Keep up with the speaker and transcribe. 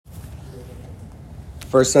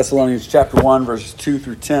1 Thessalonians chapter 1, verses 2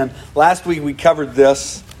 through 10. Last week we covered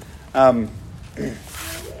this from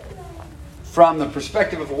the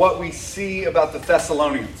perspective of what we see about the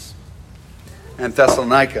Thessalonians and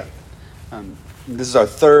Thessalonica. This is our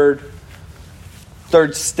third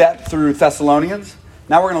step through Thessalonians.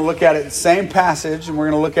 Now we're going to look at it, the same passage, and we're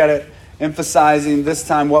going to look at it emphasizing this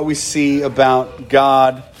time what we see about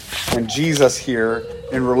God and Jesus here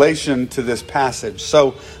in relation to this passage.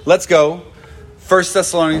 So let's go. 1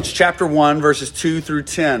 Thessalonians chapter 1, verses 2 through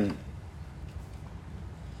 10.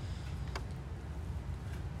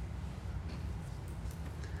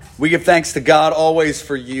 We give thanks to God always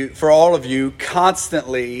for all of you,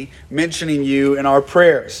 constantly mentioning you in our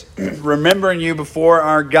prayers, remembering you before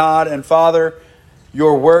our God and Father,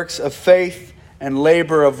 your works of faith and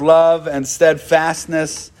labor of love and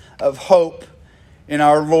steadfastness of hope in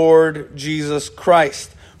our Lord Jesus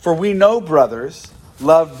Christ. For we know, brothers,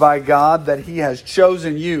 loved by God, that He has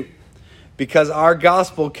chosen you, because our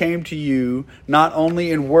gospel came to you not only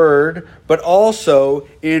in word, but also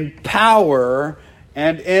in power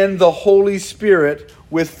and in the Holy Spirit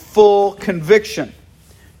with full conviction.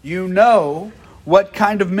 You know what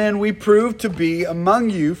kind of men we proved to be among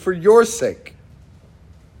you for your sake.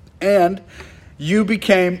 And you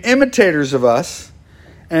became imitators of us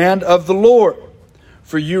and of the Lord,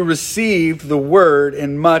 for you received the word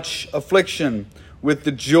in much affliction with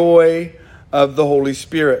the joy of the Holy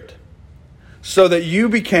Spirit, so that you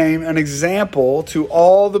became an example to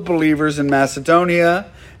all the believers in Macedonia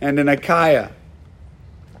and in Achaia.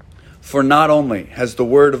 For not only has the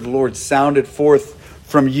word of the Lord sounded forth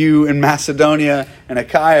from you in Macedonia and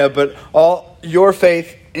Achaia, but all your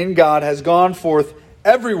faith in God has gone forth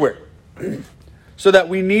everywhere, so that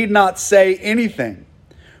we need not say anything.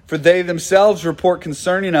 For they themselves report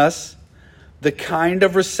concerning us the kind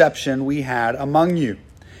of reception we had among you,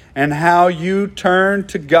 and how you turned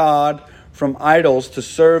to God from idols to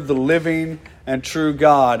serve the living and true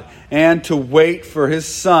God, and to wait for His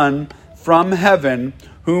Son from heaven,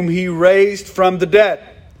 whom He raised from the dead,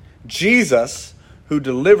 Jesus, who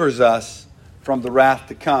delivers us from the wrath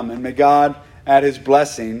to come. And may God add His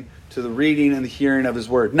blessing to the reading and the hearing of His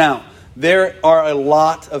word. Now, there are a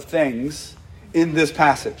lot of things in this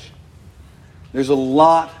passage. There's a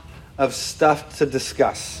lot of stuff to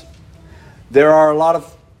discuss. There are a lot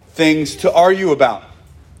of things to argue about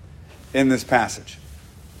in this passage.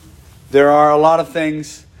 There are a lot of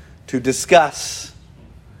things to discuss.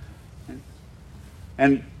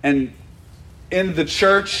 And in the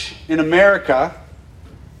church in America,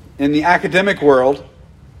 in the academic world,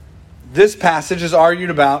 this passage is argued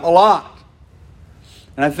about a lot.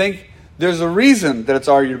 And I think there's a reason that it's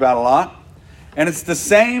argued about a lot. And it's the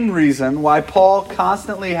same reason why Paul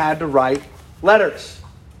constantly had to write letters.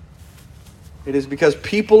 It is because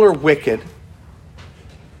people are wicked.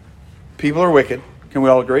 People are wicked. Can we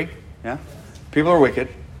all agree? Yeah? People are wicked,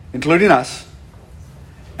 including us,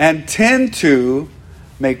 and tend to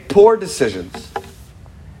make poor decisions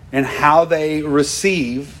in how they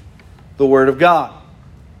receive the Word of God.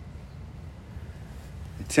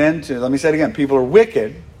 Let me say it again, people are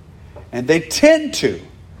wicked, and they tend to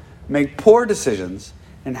make poor decisions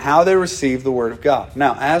in how they receive the Word of God.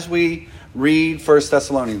 Now, as we read 1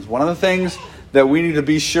 Thessalonians, one of the things that we need to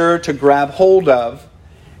be sure to grab hold of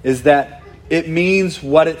is that it means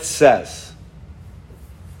what it says.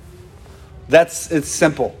 It's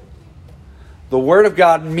simple. The Word of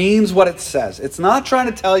God means what it says. It's not trying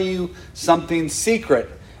to tell you something secret.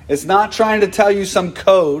 It's not trying to tell you some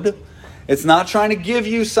code. It's not trying to give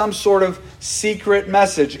you some sort of secret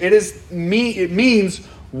message. It means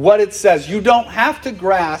what it says. You don't have to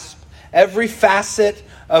grasp every facet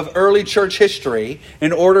of early church history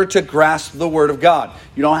in order to grasp the Word of God.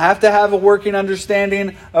 You don't have to have a working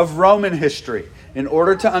understanding of Roman history in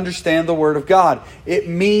order to understand the Word of God. It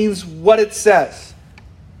means what it says.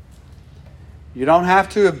 You don't have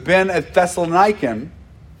to have been a Thessalonican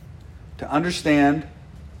to understand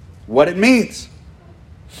what it means.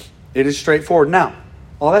 It is straightforward. Now,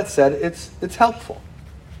 all that said, it's helpful.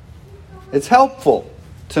 It's helpful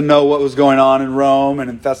to know what was going on in Rome and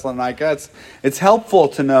in Thessalonica. It's helpful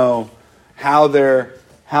to know how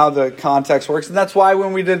the context works. And that's why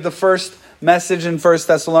when we did the first message in 1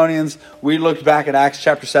 Thessalonians, we looked back at Acts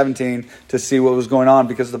chapter 17 to see what was going on,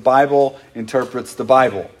 because the Bible interprets the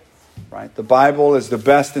Bible. Right? The Bible is the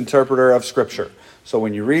best interpreter of Scripture. So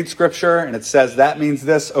when you read Scripture and it says that means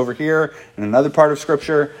this over here in another part of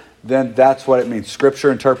Scripture, then that's what it means. Scripture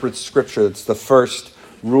interprets Scripture. It's the first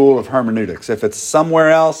rule of hermeneutics. If it's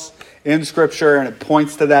somewhere else in Scripture and it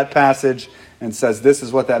points to that passage and says this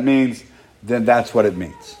is what that means, then that's what it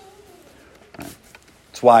means. Right?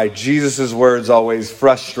 It's That's why Jesus' words always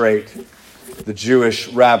frustrate the Jewish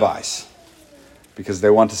rabbis. Because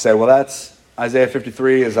they want to say, well, that's Isaiah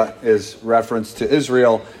 53 is reference to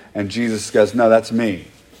Israel. And Jesus goes, no, that's me.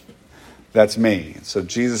 That's me. So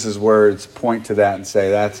Jesus' words point to that and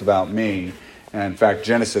say, that's about me. And in fact,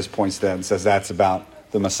 Genesis points to that and says, that's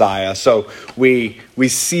about the Messiah. So we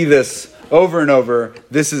see this over and over.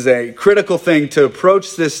 This is a critical thing to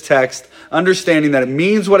approach this text, understanding that it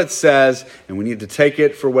means what it says, and we need to take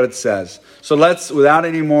it for what it says. So let's, without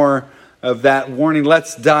any more of that warning,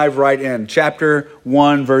 let's dive right in. Chapter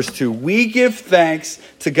 1, verse 2. We give thanks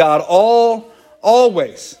to God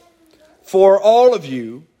always for all of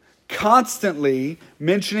you, constantly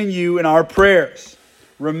mentioning you in our prayers,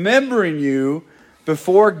 remembering you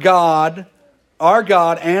before God, our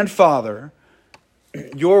God and Father,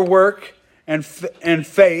 your work and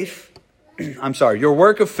faith, your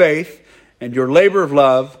work of faith and your labor of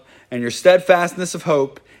love and your steadfastness of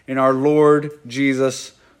hope in our Lord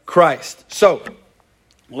Jesus Christ. So,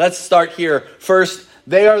 let's start here. First,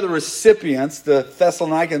 they are the recipients, the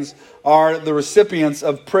Thessalonians are the recipients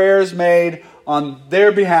of prayers made on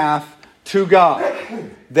their behalf to God.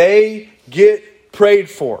 They get prayed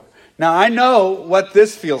for. Now, I know what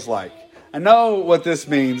this feels like. I know what this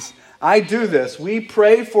means. I do this. We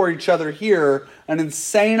pray for each other here an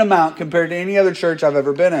insane amount compared to any other church I've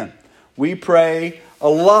ever been in. We pray a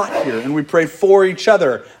lot here, and we pray for each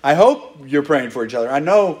other. I hope you're praying for each other. I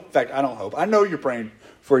know, in fact, I don't hope. I know you're praying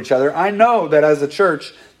for each other. I know that as a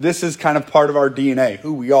church, this is kind of part of our DNA,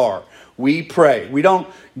 who we are. We pray. We don't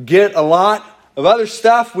get a lot of other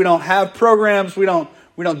stuff. We don't have programs. We don't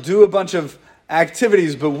do a bunch of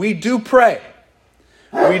activities, but we do pray.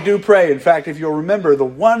 We do pray. In fact, if you'll remember, the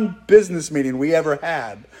one business meeting we ever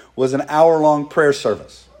had was an hour-long prayer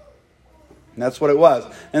service. And that's what it was.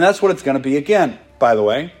 And that's what it's going to be again, by the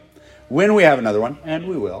way. When we have another one, and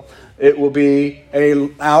we will, it will be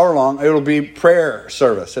an hour-long, it'll be prayer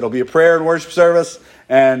service. It'll be a prayer and worship service,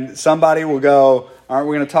 and somebody will go, aren't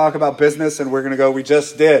we going to talk about business? And we're going to go, we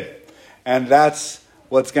just did. And that's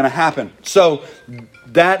what's going to happen. So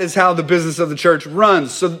that is how the business of the church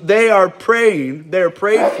runs. So they are praying, they're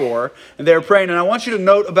prayed for, and they're praying. And I want you to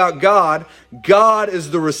note about God, God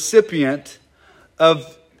is the recipient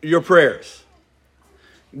of your prayers.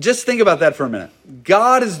 Just think about that for a minute.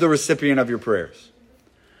 God is the recipient of your prayers.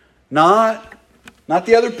 Not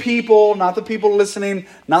the other people, not the people listening,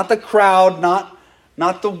 not the crowd,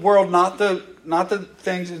 not the world, not the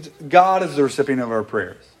things. God is the recipient of our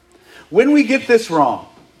prayers. When we get this wrong,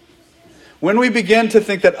 when we begin to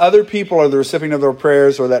think that other people are the recipient of our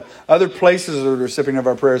prayers or that other places are the recipient of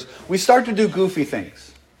our prayers, we start to do goofy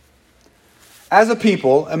things. As a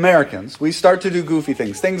people, Americans, we start to do goofy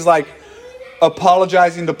things. Things like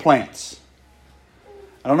apologizing to plants.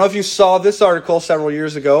 I don't know if you saw this article several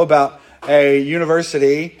years ago about a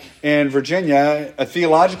university in Virginia, a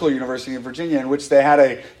theological university in Virginia, in which they had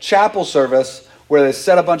a chapel service where they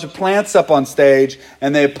set a bunch of plants up on stage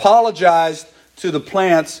and they apologized to the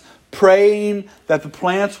plants, praying that the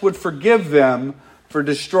plants would forgive them for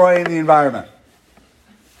destroying the environment.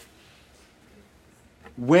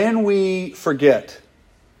 When we forget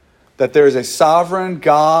that there is a sovereign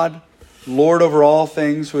God, Lord over all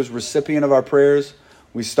things, who is recipient of our prayers,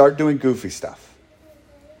 we start doing goofy stuff.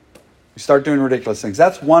 We start doing ridiculous things.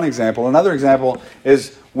 That's one example. Another example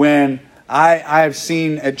is when I have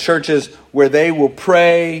seen at churches where they will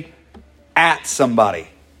pray at somebody.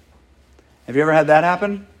 Have you ever had that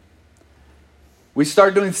happen? We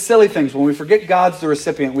start doing silly things. When we forget God's the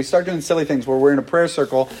recipient, we start doing silly things where we're in a prayer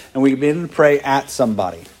circle and we begin to pray at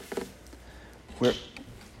somebody. We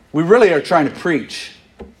really are trying to preach,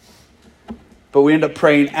 but we end up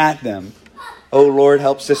praying at them. Oh, Lord,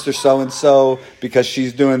 help sister so-and-so because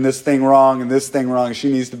she's doing this thing wrong and this thing wrong. She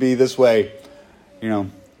needs to be this way.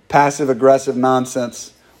 Passive-aggressive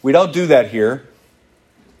nonsense. We don't do that here.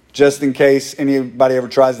 Just in case anybody ever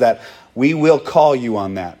tries that, we will call you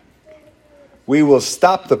on that. We will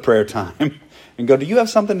stop the prayer time and go, do you have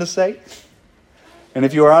something to say? And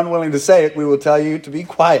if you are unwilling to say it, we will tell you to be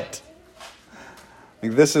quiet.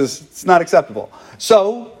 It's not acceptable.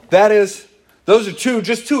 So those are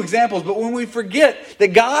just two examples. But when we forget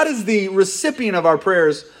that God is the recipient of our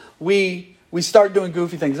prayers, we start doing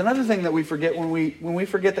goofy things. Another thing that we forget when we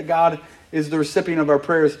forget that God is the recipient of our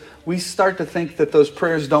prayers, we start to think that those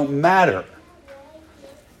prayers don't matter.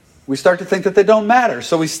 We start to think that they don't matter,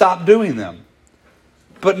 so we stop doing them.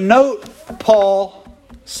 But note Paul,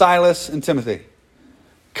 Silas, and Timothy.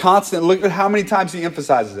 Constant. Look at how many times he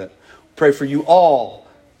emphasizes it. Pray for you all,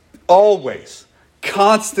 always,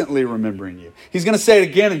 constantly remembering you. He's going to say it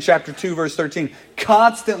again in chapter 2, verse 13.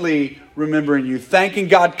 Constantly remembering you, thanking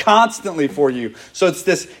God constantly for you. So it's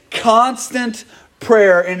this constant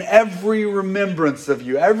prayer in every remembrance of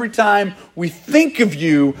you. Every time we think of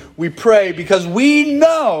you, we pray, because we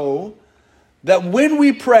know that when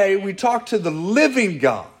we pray, we talk to the living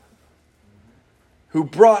God who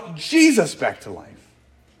brought Jesus back to life,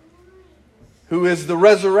 who is the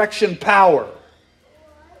resurrection power.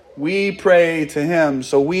 We pray to him,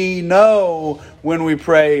 so we know when we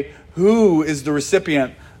pray who is the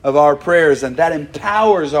recipient of our prayers, and that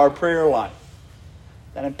empowers our prayer life.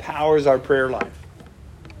 That empowers our prayer life.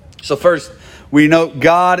 So first, we know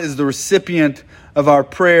God is the recipient of our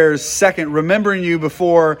prayers. Second, remembering you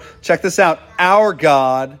before, check this out, our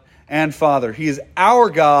God and Father. He is our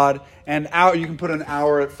God and our, you can put an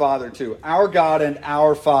our at Father too. Our God and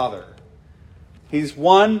our Father. He's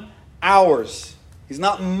one, ours. He's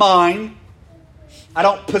not mine. I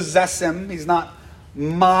don't possess him. He's not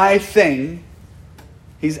my thing.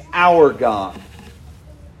 He's our God.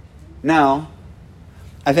 Now,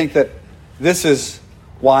 I think that this is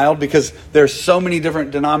wild because there's so many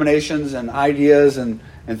different denominations and ideas and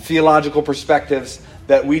theological perspectives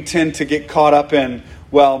that we tend to get caught up in,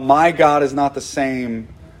 well, my God is not the same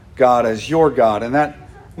God as your God. And that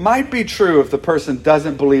might be true if the person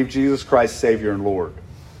doesn't believe Jesus Christ, Savior and Lord.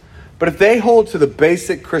 But if they hold to the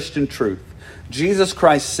basic Christian truth, Jesus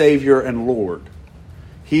Christ, Savior and Lord,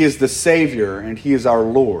 he is the Savior and he is our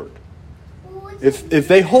Lord. If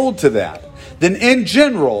they hold to that, then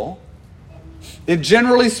generally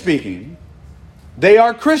speaking, they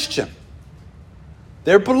are Christian.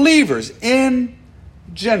 They're believers in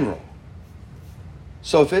general.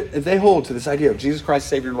 So if they hold to this idea of Jesus Christ,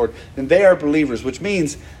 Savior and Lord, then they are believers, which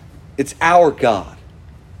means it's our God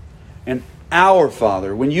and our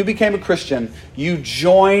Father. When you became a Christian, you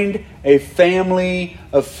joined a family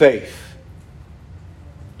of faith.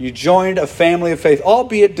 You joined a family of faith,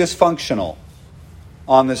 albeit dysfunctional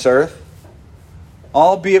on this earth,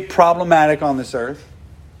 albeit problematic on this earth,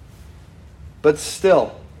 but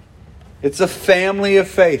still, it's a family of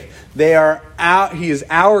faith. He is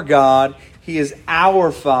our God. He is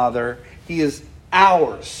our Father. He is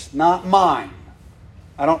ours, not mine.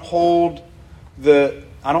 I don't hold the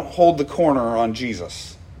corner on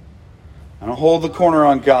Jesus. I don't hold the corner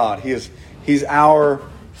on God. He's our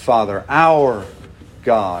Father, our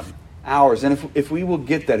God, ours. And if we will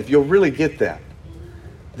get that, if you'll really get that,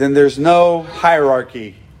 then there's no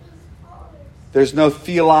hierarchy. There's no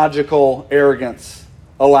theological arrogance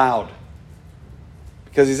allowed.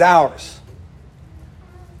 Because he's ours.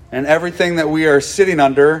 And everything that we are sitting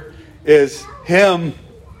under is him.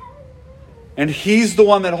 And he's the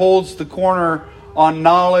one that holds the corner on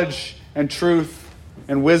knowledge and truth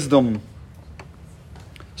and wisdom.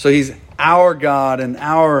 So he's our God and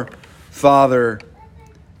our Father.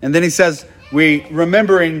 And then he says, we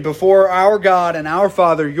remembering before our God and our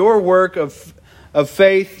Father your work of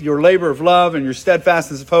faith, your labor of love, and your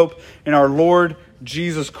steadfastness of hope in our Lord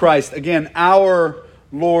Jesus Christ. Again, our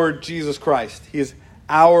Lord Jesus Christ. He is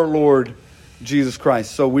our Lord Jesus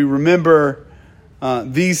Christ. So we remember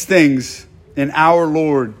these things in our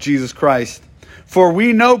Lord Jesus Christ. For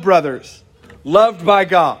we know, brothers, loved by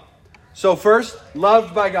God. So first,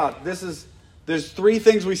 loved by God. There's three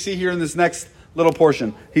things we see here in this next little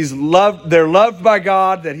portion. They're loved by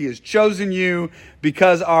God, that he has chosen you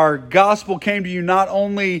because our gospel came to you not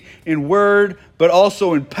only in word, but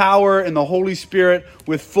also in power in the Holy Spirit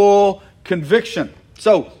with full conviction.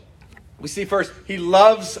 So we see first, he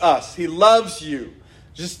loves us. He loves you.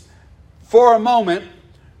 Just for a moment,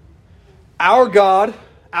 our God,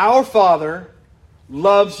 our Father,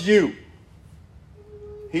 loves you.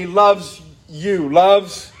 He loves you,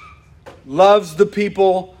 loves the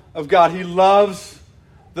people of God. He loves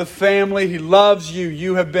the family. He loves you.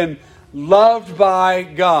 You have been loved by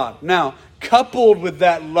God. Now, coupled with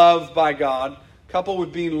that love by God, coupled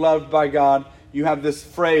with being loved by God, you have this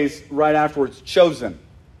phrase right afterwards, chosen.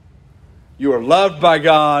 You are loved by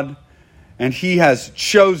God, and he has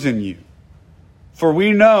chosen you. For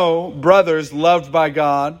we know, brothers loved by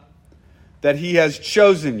God, that he has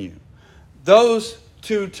chosen you. Those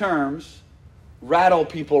two terms rattle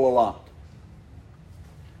people a lot.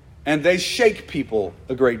 And they shake people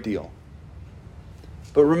a great deal.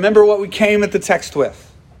 But remember what we came at the text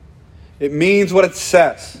with. It means what it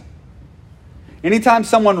says. Anytime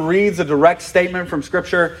someone reads a direct statement from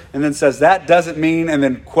Scripture and then says that doesn't mean, and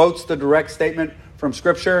then quotes the direct statement from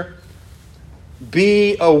Scripture,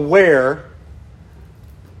 be aware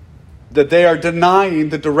that they are denying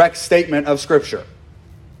the direct statement of Scripture.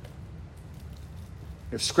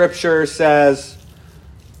 If Scripture says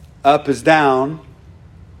up is down,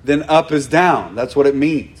 then up is down. That's what it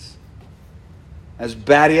means. As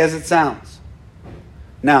batty as it sounds.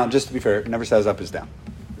 Now, just to be fair, it never says up is down.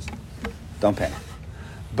 Just don't panic.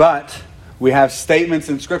 But we have statements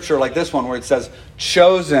in Scripture like this one where it says,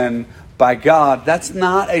 chosen by God. That's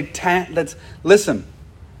not listen,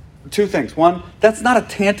 two things. One, that's not a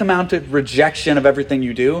tantamounted rejection of everything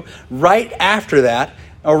you do. Right after that,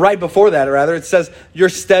 or right before that, rather, it says your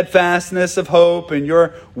steadfastness of hope and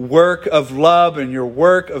your work of love and your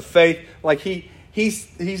work of faith. Like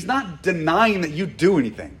he's not denying that you do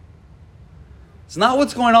anything. It's not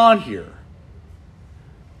what's going on here.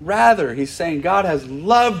 Rather, he's saying God has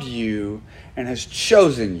loved you and has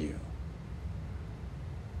chosen you.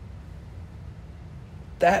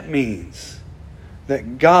 That means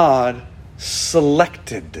that God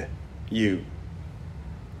selected you.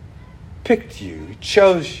 Picked you. He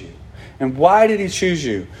chose you. And why did he choose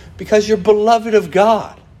you? Because you're beloved of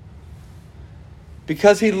God.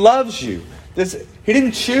 Because he loves you. He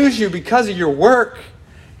didn't choose you because of your work.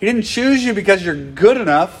 He didn't choose you because you're good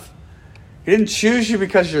enough. He didn't choose you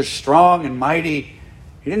because you're strong and mighty.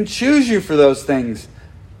 He didn't choose you for those things.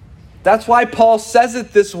 That's why Paul says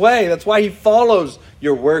it this way. That's why he follows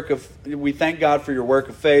your work of, we thank God for your work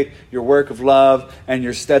of faith, your work of love, and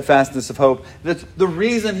your steadfastness of hope. The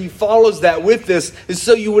reason he follows that with this is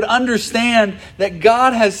so you would understand that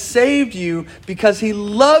God has saved you because he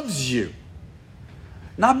loves you.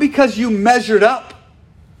 Not because you measured up.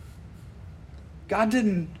 God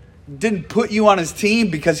didn't put you on his team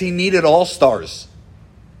because he needed all-stars.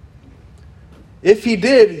 If he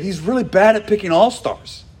did, he's really bad at picking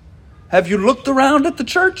all-stars. Have you looked around at the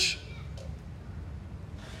church?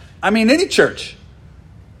 I mean, any church.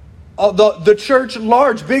 The church at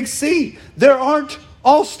large, Big C, there aren't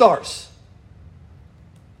all-stars.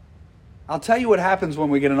 I'll tell you what happens when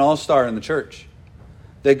we get an all-star in the church.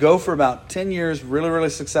 They go for about 10 years really, really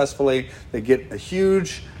successfully. They get a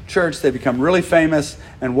huge church. They become really famous.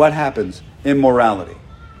 And what happens? Immorality.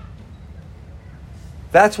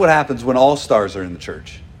 That's what happens when all-stars are in the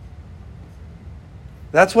church.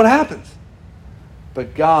 That's what happens.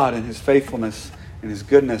 But God, in his faithfulness and his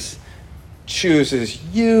goodness, chooses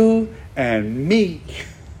you and me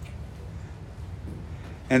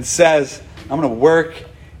and says, I'm going to work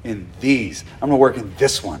in these. I'm going to work in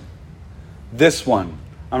this one. This one.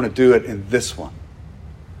 I'm going to do it in this one.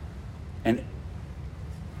 And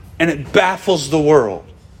it baffles the world.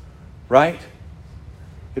 Right?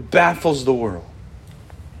 It baffles the world.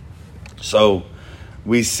 So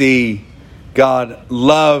we see God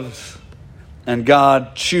loves and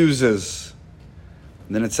God chooses.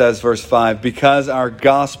 And then it says, verse 5, because our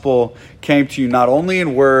gospel came to you not only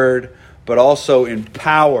in word, but also in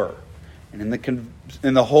power and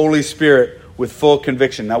in the Holy Spirit with full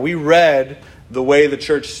conviction. Now we read the way the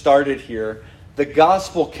church started here. The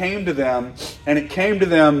gospel came to them, and it came to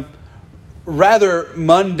them rather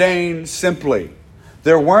mundane, simply.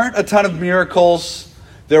 There weren't a ton of miracles.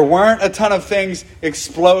 There weren't a ton of things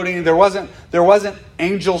exploding. There wasn't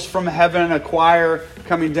angels from heaven, a choir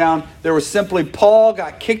coming down. There was simply Paul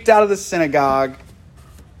got kicked out of the synagogue.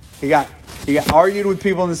 He got argued with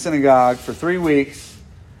people in the synagogue for 3 weeks.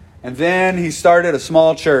 And then he started a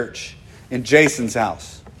small church in Jason's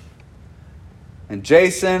house. And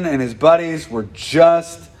Jason and his buddies were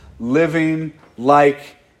just living like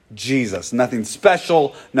Jesus. Nothing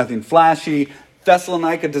special, nothing flashy.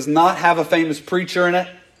 Thessalonica does not have a famous preacher in it.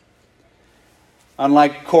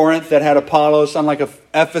 Unlike Corinth that had Apollos, unlike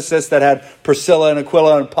Ephesus that had Priscilla and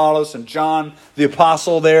Aquila and Apollos and John the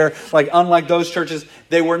Apostle there. Unlike those churches,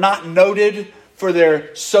 they were not noted for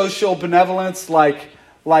their social benevolence like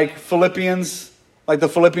Philippians. Like the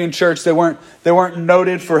Philippian church, they weren't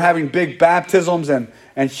noted for having big baptisms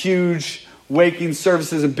and huge waking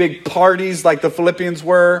services and big parties like the Philippians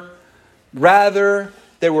were. Rather,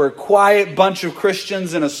 they were a quiet bunch of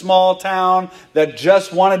Christians in a small town that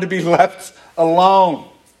just wanted to be left alone.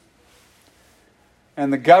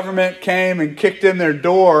 And the government came and kicked in their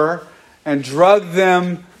door and dragged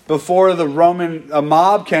them before the Roman, a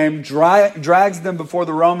mob came, drags them before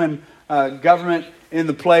the Roman government in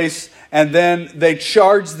the place, and then they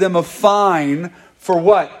charged them a fine for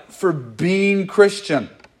what? For being Christian.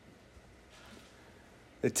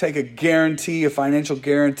 They take a financial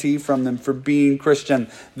guarantee from them for being Christian.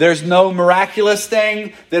 There's no miraculous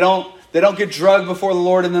thing. They don't get drugged before the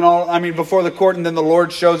Lord before the court, and then the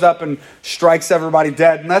Lord shows up and strikes everybody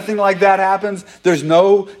dead. Nothing like that happens. There's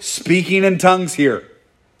no speaking in tongues here.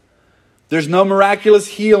 There's no miraculous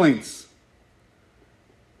healings.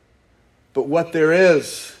 But what there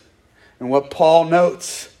is, and what Paul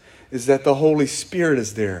notes, is that the Holy Spirit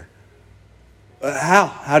is there. How?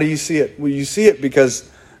 How do you see it? Well, you see it because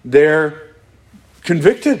they're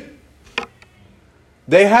convicted.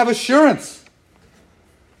 They have assurance.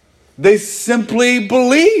 They simply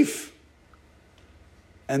believe.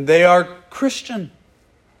 And they are Christian.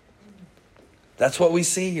 That's what we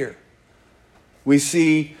see here. We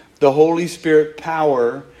see the Holy Spirit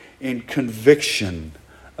power in conviction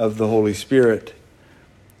of the Holy Spirit.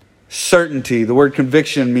 Certainty. The word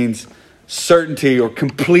conviction means certainty or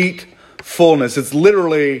complete fullness. It's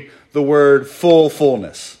literally the word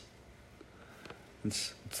fullness.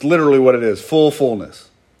 It's literally what it is, fullness.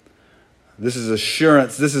 This is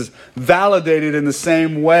assurance. This is validated in the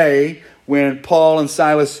same way when Paul and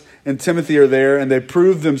Silas and Timothy are there and they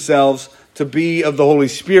prove themselves to be of the Holy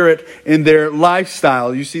Spirit in their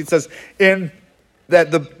lifestyle. You see, it says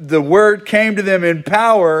that the word came to them in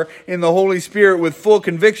power in the Holy Spirit with full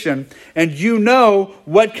conviction. And you know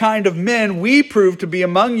what kind of men we prove to be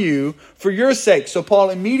among you for your sake. So Paul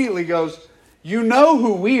immediately goes, you know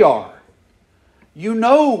who we are. You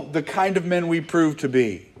know the kind of men we prove to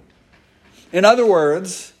be. In other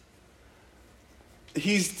words,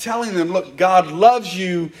 he's telling them, look, God loves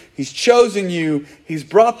you. He's chosen you. He's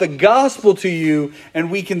brought the gospel to you.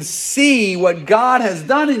 And we can see what God has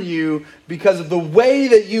done in you because of the way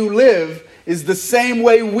that you live is the same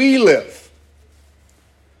way we live.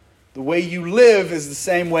 The way you live is the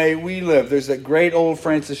same way we live. There's that great old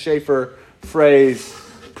Francis Schaeffer phrase,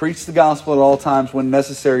 preach the gospel at all times, when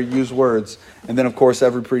necessary, use words. And then, of course,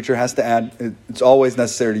 every preacher has to add, it's always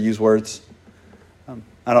necessary to use words.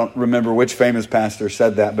 I don't remember which famous pastor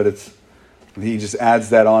said that, but he just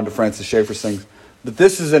adds that on to Francis Schaeffer's things. But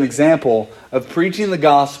this is an example of preaching the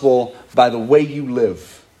gospel by the way you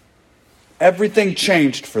live. Everything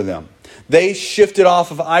changed for them. They shifted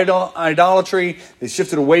off of idolatry. They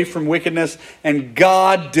shifted away from wickedness. And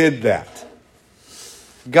God did that.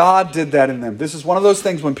 God did that in them. This is one of those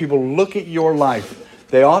things when people look at your life,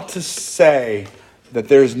 they ought to say that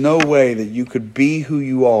there's no way that you could be who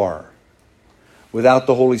you are without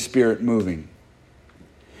the Holy Spirit moving.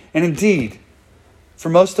 And indeed, for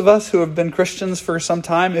most of us who have been Christians for some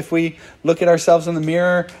time, if we look at ourselves in the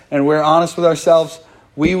mirror and we're honest with ourselves,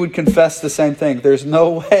 we would confess the same thing. There's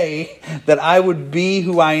no way that I would be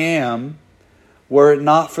who I am were it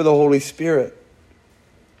not for the Holy Spirit.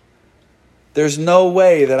 There's no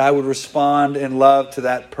way that I would respond in love to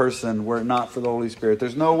that person were it not for the Holy Spirit.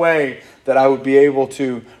 There's no way that I would be able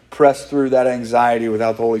to press through that anxiety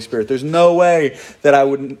without the Holy Spirit. There's no way that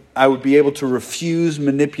I would be able to refuse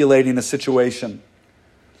manipulating a situation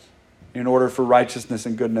in order for righteousness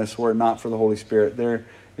and goodness were it not for the Holy Spirit. There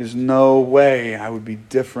is no way I would be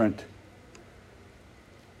different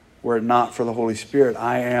were it not for the Holy Spirit.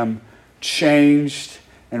 I am changed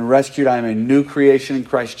and rescued. I am a new creation in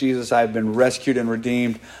Christ Jesus. I have been rescued and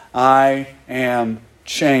redeemed. I am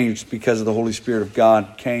changed because of the Holy Spirit of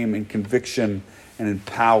God came in conviction and in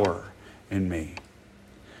power in me.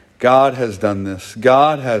 God has done this.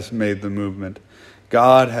 God has made the movement.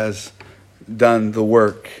 God has done the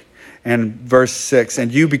work. And verse 6,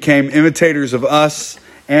 and you became imitators of us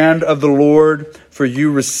and of the Lord, for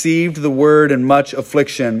you received the word in much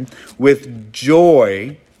affliction with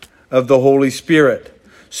joy of the Holy Spirit,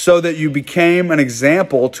 so that you became an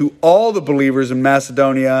example to all the believers in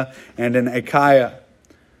Macedonia and in Achaia.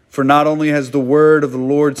 For not only has the word of the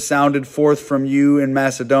Lord sounded forth from you in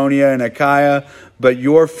Macedonia and Achaia, but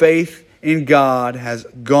your faith in God has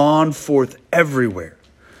gone forth everywhere,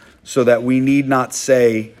 so that we need not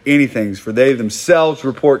say anything, for they themselves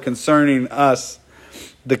report concerning us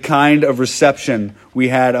the kind of reception we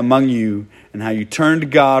had among you, and how you turned to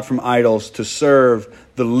God from idols to serve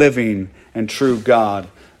the living and true God.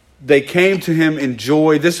 They came to him in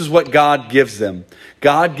joy. This is what God gives them.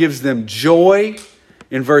 God gives them joy.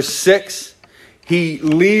 In verse 6, he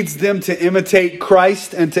leads them to imitate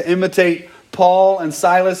Christ and to imitate Paul and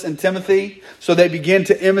Silas and Timothy. So they begin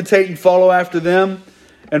to imitate and follow after them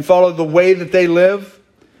and follow the way that they live.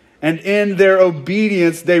 And in their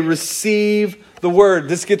obedience, they receive the word.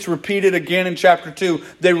 This gets repeated again in chapter 2.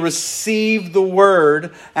 They receive the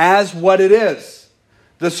word as what it is.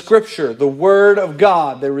 The scripture, the word of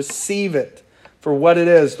God. They receive it for what it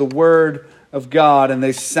is, the word of God. And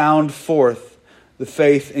they sound forth the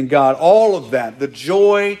faith in God. All of that, the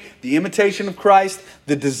joy, the imitation of Christ,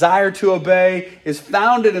 the desire to obey, is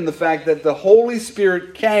founded in the fact that the Holy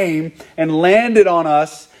Spirit came and landed on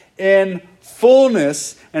us in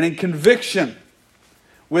fullness and in conviction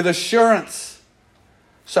with assurance.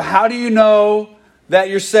 So how do you know that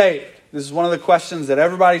you're saved? This is one of the questions that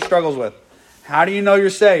everybody struggles with. How do you know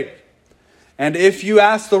you're saved? And if you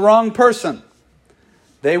ask the wrong person,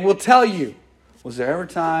 they will tell you, was there ever a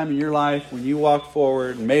time in your life when you walked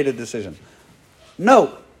forward and made a decision?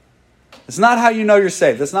 No. It's not how you know you're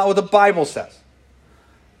saved. That's not what the Bible says.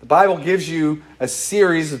 The Bible gives you a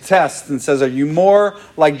series of tests and says, are you more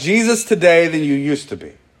like Jesus today than you used to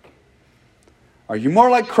be? Are you more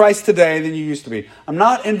like Christ today than you used to be? I'm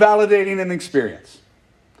not invalidating an experience.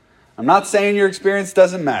 I'm not saying your experience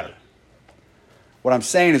doesn't matter. What I'm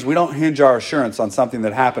saying is we don't hinge our assurance on something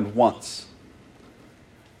that happened once.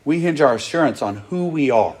 We hinge our assurance on who we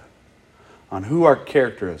are, on who our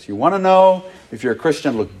character is. You want to know if you're a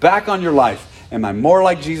Christian, look back on your life. Am I more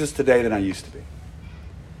like Jesus today than I used to be?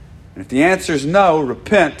 And if the answer is no,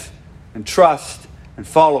 repent and trust and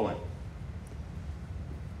follow Him.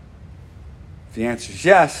 If the answer is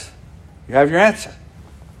yes, you have your answer.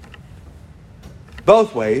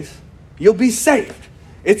 Both ways, you'll be saved.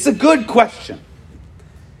 It's a good question.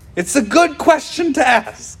 It's a good question to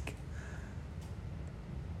ask.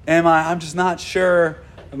 I'm just not sure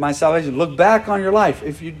of my salvation. Look back on your life.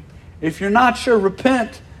 If you're not sure,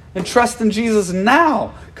 repent and trust in Jesus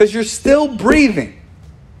now, because you're still breathing.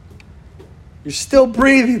 You're still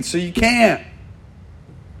breathing, so you can.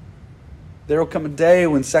 There will come a day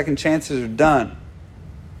when second chances are done.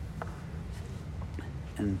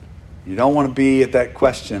 And you don't want to be at that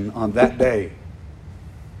question on that day,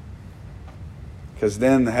 because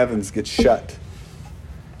then the heavens get shut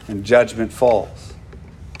and judgment falls.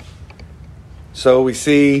 So we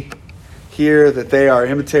see here that they are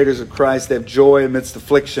imitators of Christ. They have joy amidst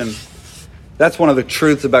affliction. That's one of the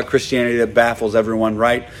truths about Christianity that baffles everyone,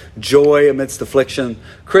 right? Joy amidst affliction.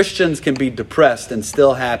 Christians can be depressed and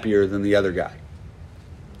still happier than the other guy.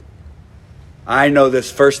 I know this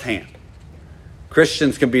firsthand.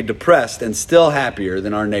 Christians can be depressed and still happier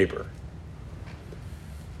than our neighbor.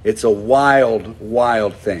 It's a wild,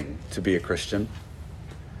 wild thing to be a Christian.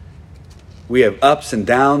 We have ups and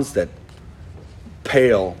downs that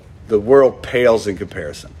pale. The world pales in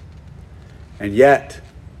comparison. And yet,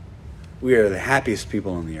 we are the happiest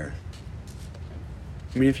people on the earth.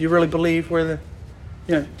 I mean, if you really believe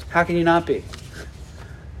how can you not be?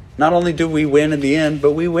 Not only do we win in the end,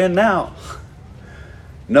 but we win now.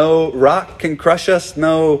 No rock can crush us.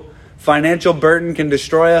 No financial burden can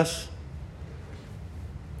destroy us.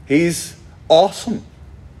 He's awesome.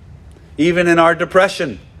 Even in our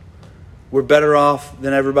depression, we're better off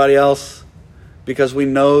than everybody else because we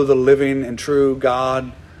know the living and true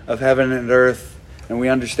God of heaven and earth, and we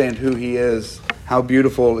understand who He is. How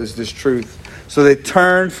beautiful is this truth? So they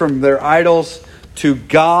turned from their idols to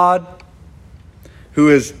God, who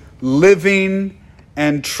is living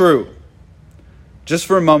and true. Just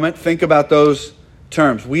for a moment, think about those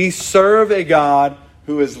terms. We serve a God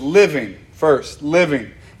who is living first,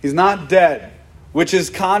 living. He's not dead, which is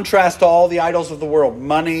contrast to all the idols of the world.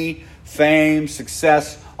 Money, fame,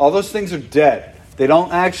 success, all those things are dead. They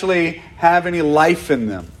don't actually have any life in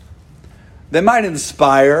them. They might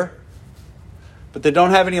inspire, but they don't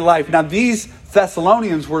have any life. Now, these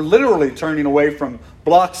Thessalonians were literally turning away from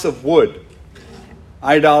blocks of wood.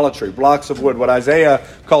 Idolatry, blocks of wood. What Isaiah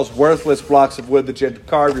calls worthless blocks of wood that you had to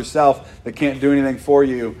carve yourself that can't do anything for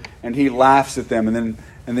you. And he laughs at them. And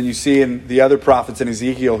then you see in the other prophets in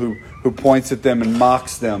Ezekiel who points at them and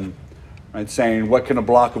mocks them. Right, saying, what can a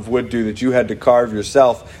block of wood do that you had to carve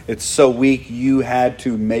yourself? It's so weak you had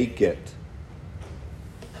to make it.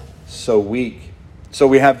 So weak. So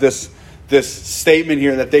we have this statement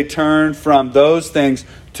here that they turned from those things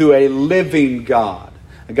to a living God.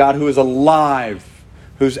 A God who is alive,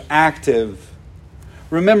 who's active.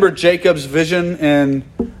 Remember Jacob's vision in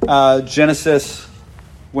Genesis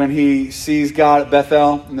when he sees God at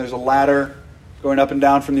Bethel and there's a ladder going up and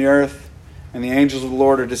down from the earth and the angels of the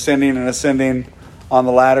Lord are descending and ascending on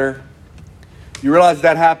the ladder. You realize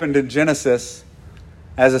that happened in Genesis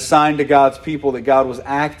as a sign to God's people that God was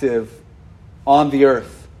active on the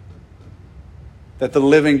earth. That the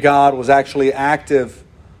living God was actually active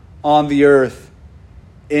on the earth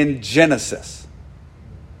in Genesis.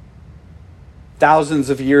 Thousands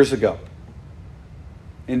of years ago.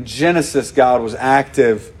 In Genesis, God was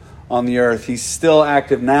active on the earth. He's still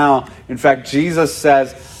active now. In fact, Jesus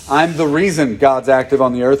says, I'm the reason God's active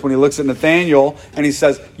on the earth. When he looks at Nathanael and he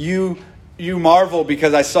says, you marvel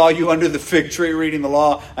because I saw you under the fig tree reading the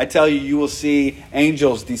law. I tell you, you will see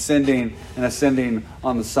angels descending and ascending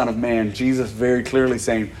on the Son of Man. Jesus very clearly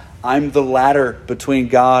saying, I'm the ladder between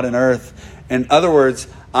God and earth. In other words,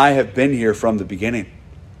 I have been here from the beginning.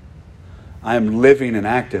 I am living and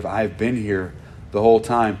active. I have been here the whole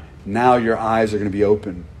time. Now your eyes are going to be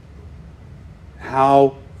open.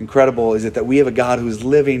 How incredible is it that we have a God who is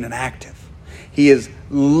living and active? He is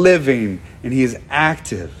living and He is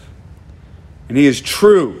active. And He is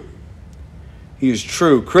true. He is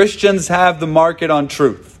true. Christians have the market on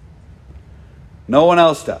truth. No one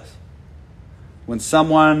else does. When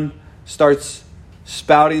someone starts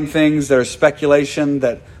spouting things that are speculation,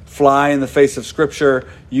 that fly in the face of Scripture,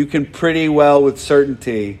 you can pretty well with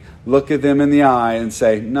certainty look at them in the eye and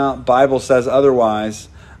say, no, Bible says otherwise.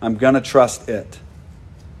 I'm going to trust it.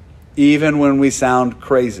 Even when we sound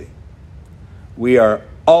crazy, we are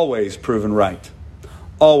always proven right.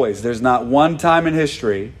 Always. There's not one time in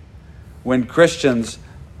history when Christians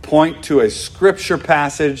point to a Scripture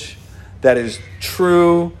passage that is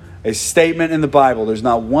true, a statement in the Bible. There's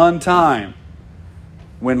not one time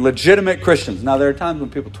when legitimate Christians, now there are times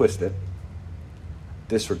when people twist it,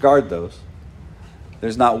 disregard those.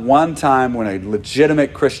 There's not one time when a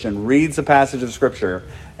legitimate Christian reads a passage of Scripture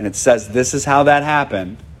and it says this is how that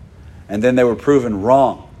happened, and then they were proven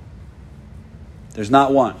wrong. There's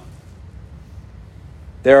not one.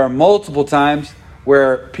 There are multiple times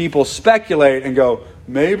where people speculate and go,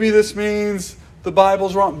 maybe this means the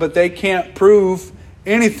Bible's wrong, but they can't prove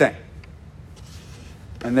anything.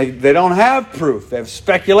 And they don't have proof. They have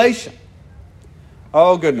speculation.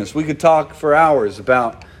 Oh, goodness. We could talk for hours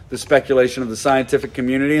about the speculation of the scientific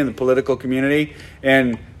community and the political community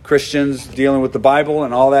and Christians dealing with the Bible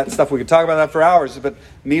and all that stuff. We could talk about that for hours. But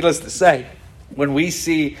needless to say, when we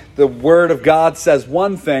see the Word of God says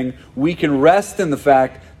one thing, we can rest in the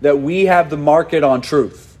fact that we have the market on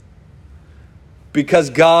truth. Because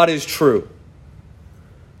God is true.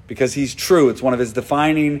 Because He's true. It's one of His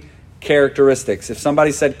defining characteristics. If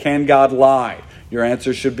somebody said, can God lie? Your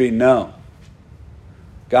answer should be no.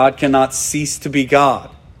 God cannot cease to be God.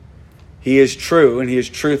 He is true, and He is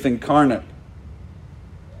truth incarnate.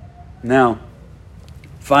 Now,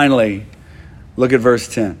 finally, look at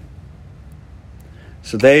verse 10.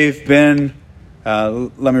 So they've been,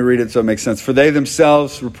 let me read it so it makes sense. For they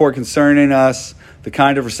themselves report concerning us the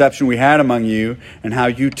kind of reception we had among you, and how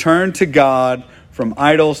you turned to God from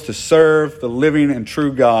idols to serve the living and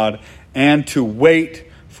true God, and to wait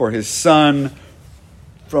for His Son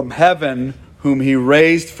from heaven, whom He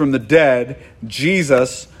raised from the dead,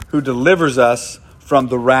 Jesus, who delivers us from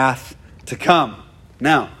the wrath to come.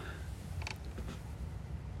 Now,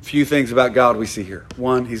 a few things about God we see here.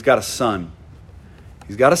 One, He's got a Son.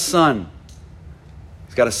 He's got a Son.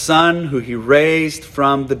 He's got a Son who He raised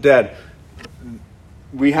from the dead.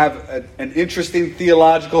 We have an interesting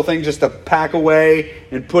theological thing just to pack away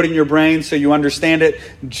and put in your brain so you understand it.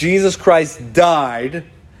 Jesus Christ died,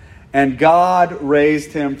 and God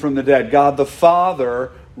raised Him from the dead. God the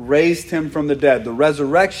Father raised Him from the dead. The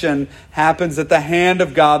resurrection happens at the hand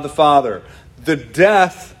of God the Father. The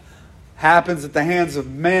death happens at the hands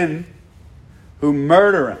of men who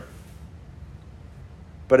murder Him.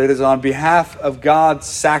 But it is on behalf of God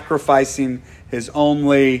sacrificing His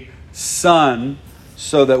only Son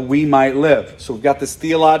so that we might live. So we've got this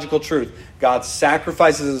theological truth. God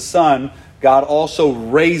sacrifices His Son. God also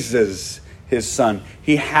raises His Son.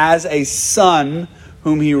 He has a Son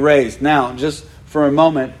whom He raised. Now, just for a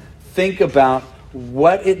moment, think about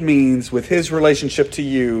what it means with His relationship to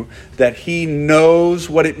you that He knows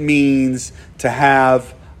what it means to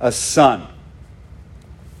have a son.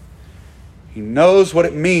 He knows what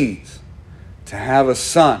it means to have a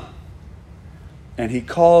son. And He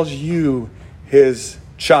calls you His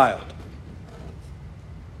child.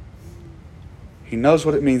 He knows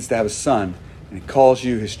what it means to have a son, and He calls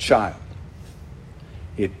you His child.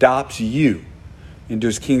 He adopts you into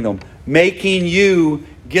His kingdom, making you,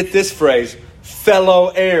 get this phrase, fellow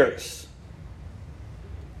heirs.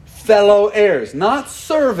 Fellow heirs. Not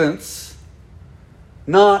servants,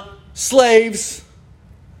 not slaves,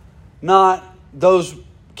 not those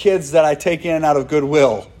kids that I take in out of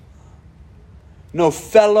goodwill. No,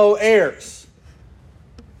 fellow heirs.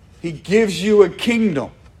 He gives you a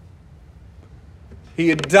kingdom.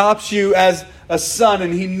 He adopts you as a son,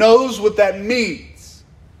 and He knows what that means.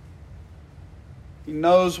 He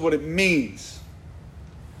knows what it means.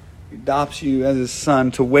 He adopts you as His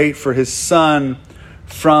son to wait for His Son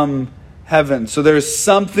from heaven. So there's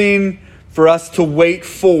something for us to wait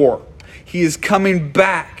for. He is coming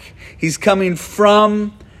back. He's coming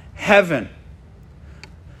from heaven.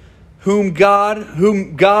 Whom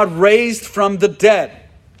God raised from the dead.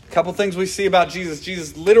 A couple things we see about Jesus.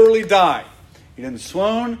 Jesus literally died. He didn't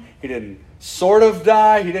swoon. He didn't sort of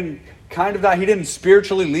die. He didn't kind of die. He didn't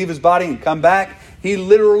spiritually leave His body and come back. He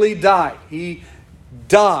literally died. He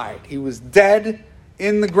died. He was dead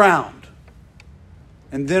in the ground.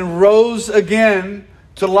 And then rose again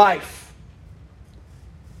to life.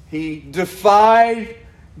 He defied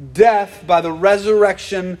death by the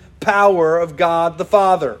resurrection power of God the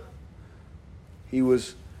Father. He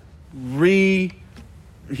was resurrected.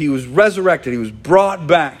 He was brought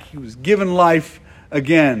back. He was given life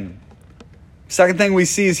again Second thing we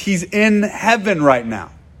see is he's in heaven right now.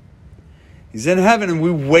 He's in heaven, and we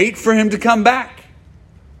wait for him to come back.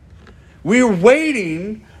 We're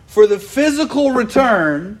waiting for the physical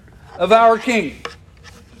return of our King.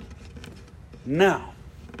 Now,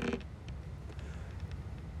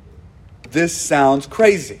 this sounds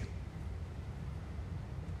crazy.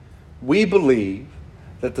 We believe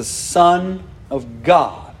that the Son of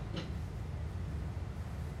God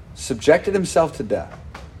subjected himself to death,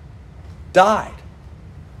 died.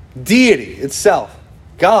 Deity itself,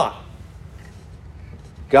 God.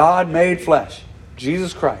 God made flesh,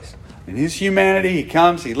 Jesus Christ. In his humanity, he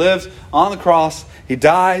comes, he lives on the cross, he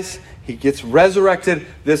dies, he gets resurrected.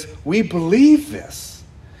 We believe this.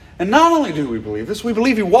 And not only do we believe this, we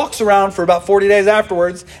believe he walks around for about 40 days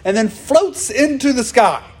afterwards and then floats into the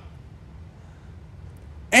sky.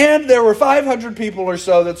 And there were 500 people or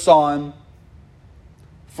so that saw him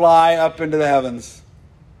fly up into the heavens.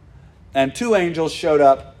 And 2 angels showed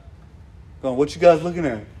up going, "What you guys looking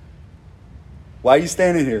at? Why are you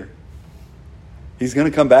standing here? He's going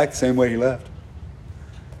to come back the same way he left."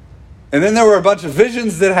 And then there were a bunch of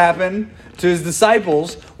visions that happened to his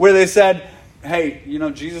disciples where they said, "Hey,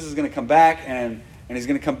 Jesus is going to come back and he's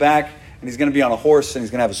going to come back and he's going to be on a horse and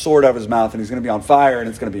he's going to have a sword over his mouth and he's going to be on fire and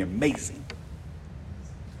it's going to be amazing."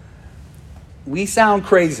 We sound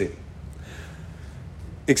crazy,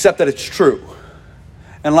 except that it's true.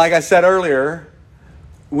 And like I said earlier,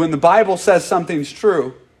 when the Bible says something's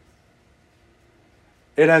true,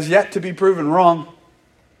 it has yet to be proven wrong.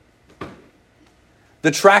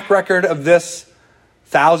 The track record of this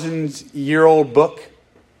 1,000-year-old book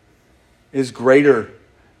is greater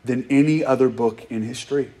than any other book in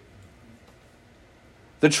history.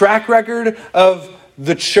 The track record of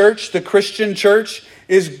the church, the Christian church,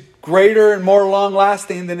 is greater and more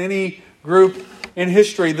long-lasting than any group in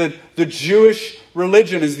history. The Jewish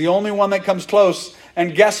religion is the only one that comes close.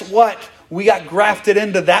 And guess what? We got grafted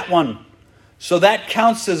into that one. So that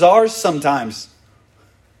counts as ours sometimes.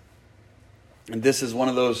 And this is one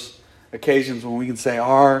of those occasions when we can say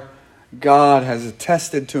our God has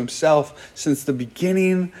attested to himself since the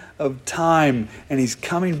beginning of time. And he's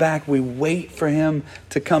coming back. We wait for him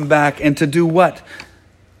to come back. And to do what?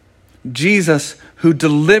 Jesus, who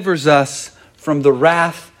delivers us from the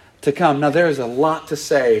wrath to come. Now, there is a lot to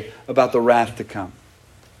say about the wrath to come.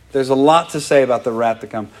 There's a lot to say about the wrath to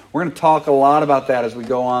come. We're going to talk a lot about that as we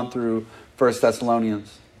go on through 1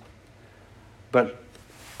 Thessalonians. But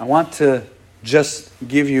I want to just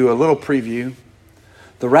give you a little preview.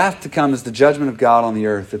 The wrath to come is the judgment of God on the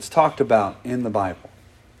earth. It's talked about in the Bible.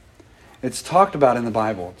 It's talked about in the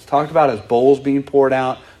Bible. It's talked about as bowls being poured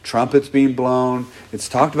out, trumpets being blown. It's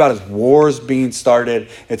talked about as wars being started.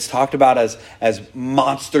 It's talked about as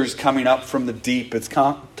monsters coming up from the deep. It's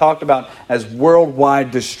talked about as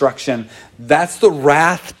worldwide destruction. That's the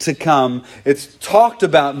wrath to come. It's talked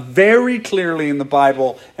about very clearly in the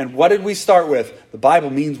Bible. And what did we start with? The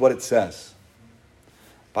Bible means what it says.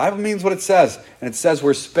 The Bible means what it says. And it says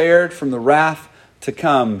we're spared from the wrath to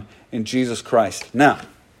come in Jesus Christ. Now,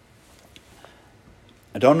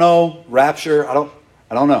 I don't know rapture. I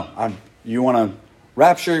don't know. You want to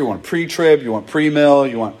rapture, you want pre-trib, you want pre-mill,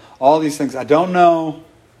 you want all these things. I don't know.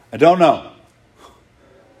 But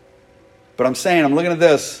I'm saying, I'm looking at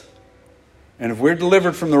this. And if we're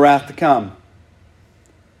delivered from the wrath to come,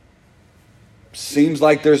 seems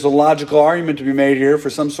like there's a logical argument to be made here for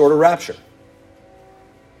some sort of rapture.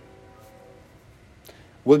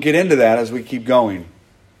 We'll get into that as we keep going.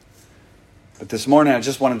 But this morning, I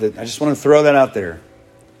just wanted to throw that out there.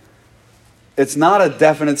 It's not a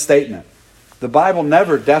definite statement. The Bible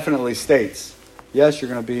never definitely states, yes,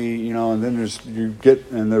 you're going to be, and then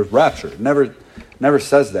there's rapture. It never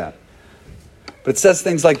says that. But it says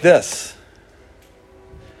things like this.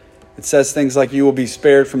 It says things like you will be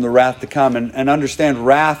spared from the wrath to come. And understand,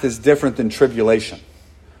 wrath is different than tribulation.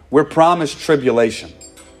 We're promised tribulation.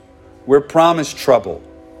 We're promised trouble.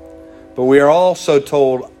 But we are also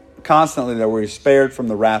told constantly that we're spared from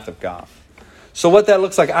the wrath of God. So what that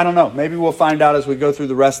looks like, I don't know. Maybe we'll find out as we go through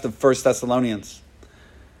the rest of 1 Thessalonians.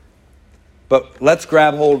 But let's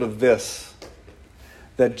grab hold of this.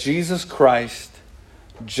 That Jesus Christ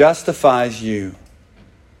justifies you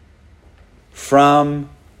from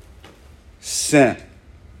sin,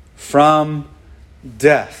 from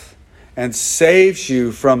death, and saves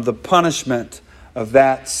you from the punishment of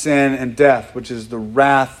that sin and death, which is the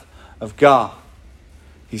wrath of God.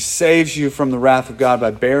 He saves you from the wrath of God by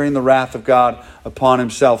bearing the wrath of God upon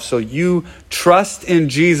himself. So you trust in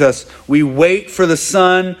Jesus. We wait for the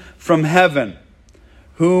Son from heaven,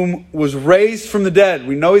 whom was raised from the dead.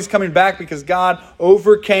 We know he's coming back because God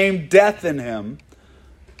overcame death in him.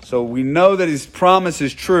 So we know that his promise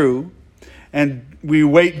is true, and we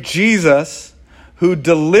wait Jesus who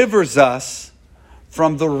delivers us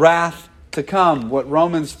from the wrath to come, what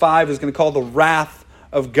Romans 5 is going to call the wrath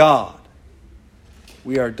of God.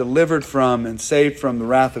 We are delivered from and saved from the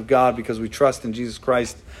wrath of God because we trust in Jesus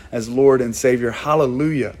Christ as Lord and Savior.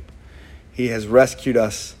 Hallelujah. He has rescued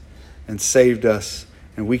us and saved us,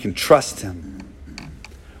 and we can trust him.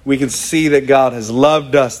 We can see that God has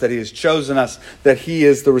loved us, that he has chosen us, that he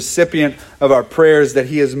is the recipient of our prayers, that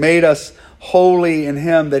he has made us holy in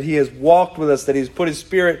him, that he has walked with us, that he has put his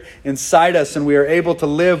Spirit inside us, and we are able to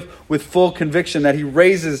live with full conviction that he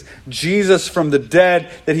raises Jesus from the dead,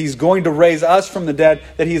 that he's going to raise us from the dead,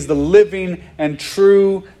 that he is the living and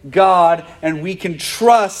true God, and we can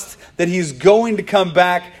trust that he's going to come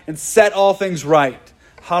back and set all things right.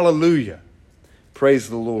 Hallelujah. Praise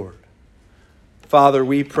the Lord. Father,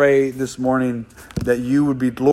 we pray this morning that you would be glorified.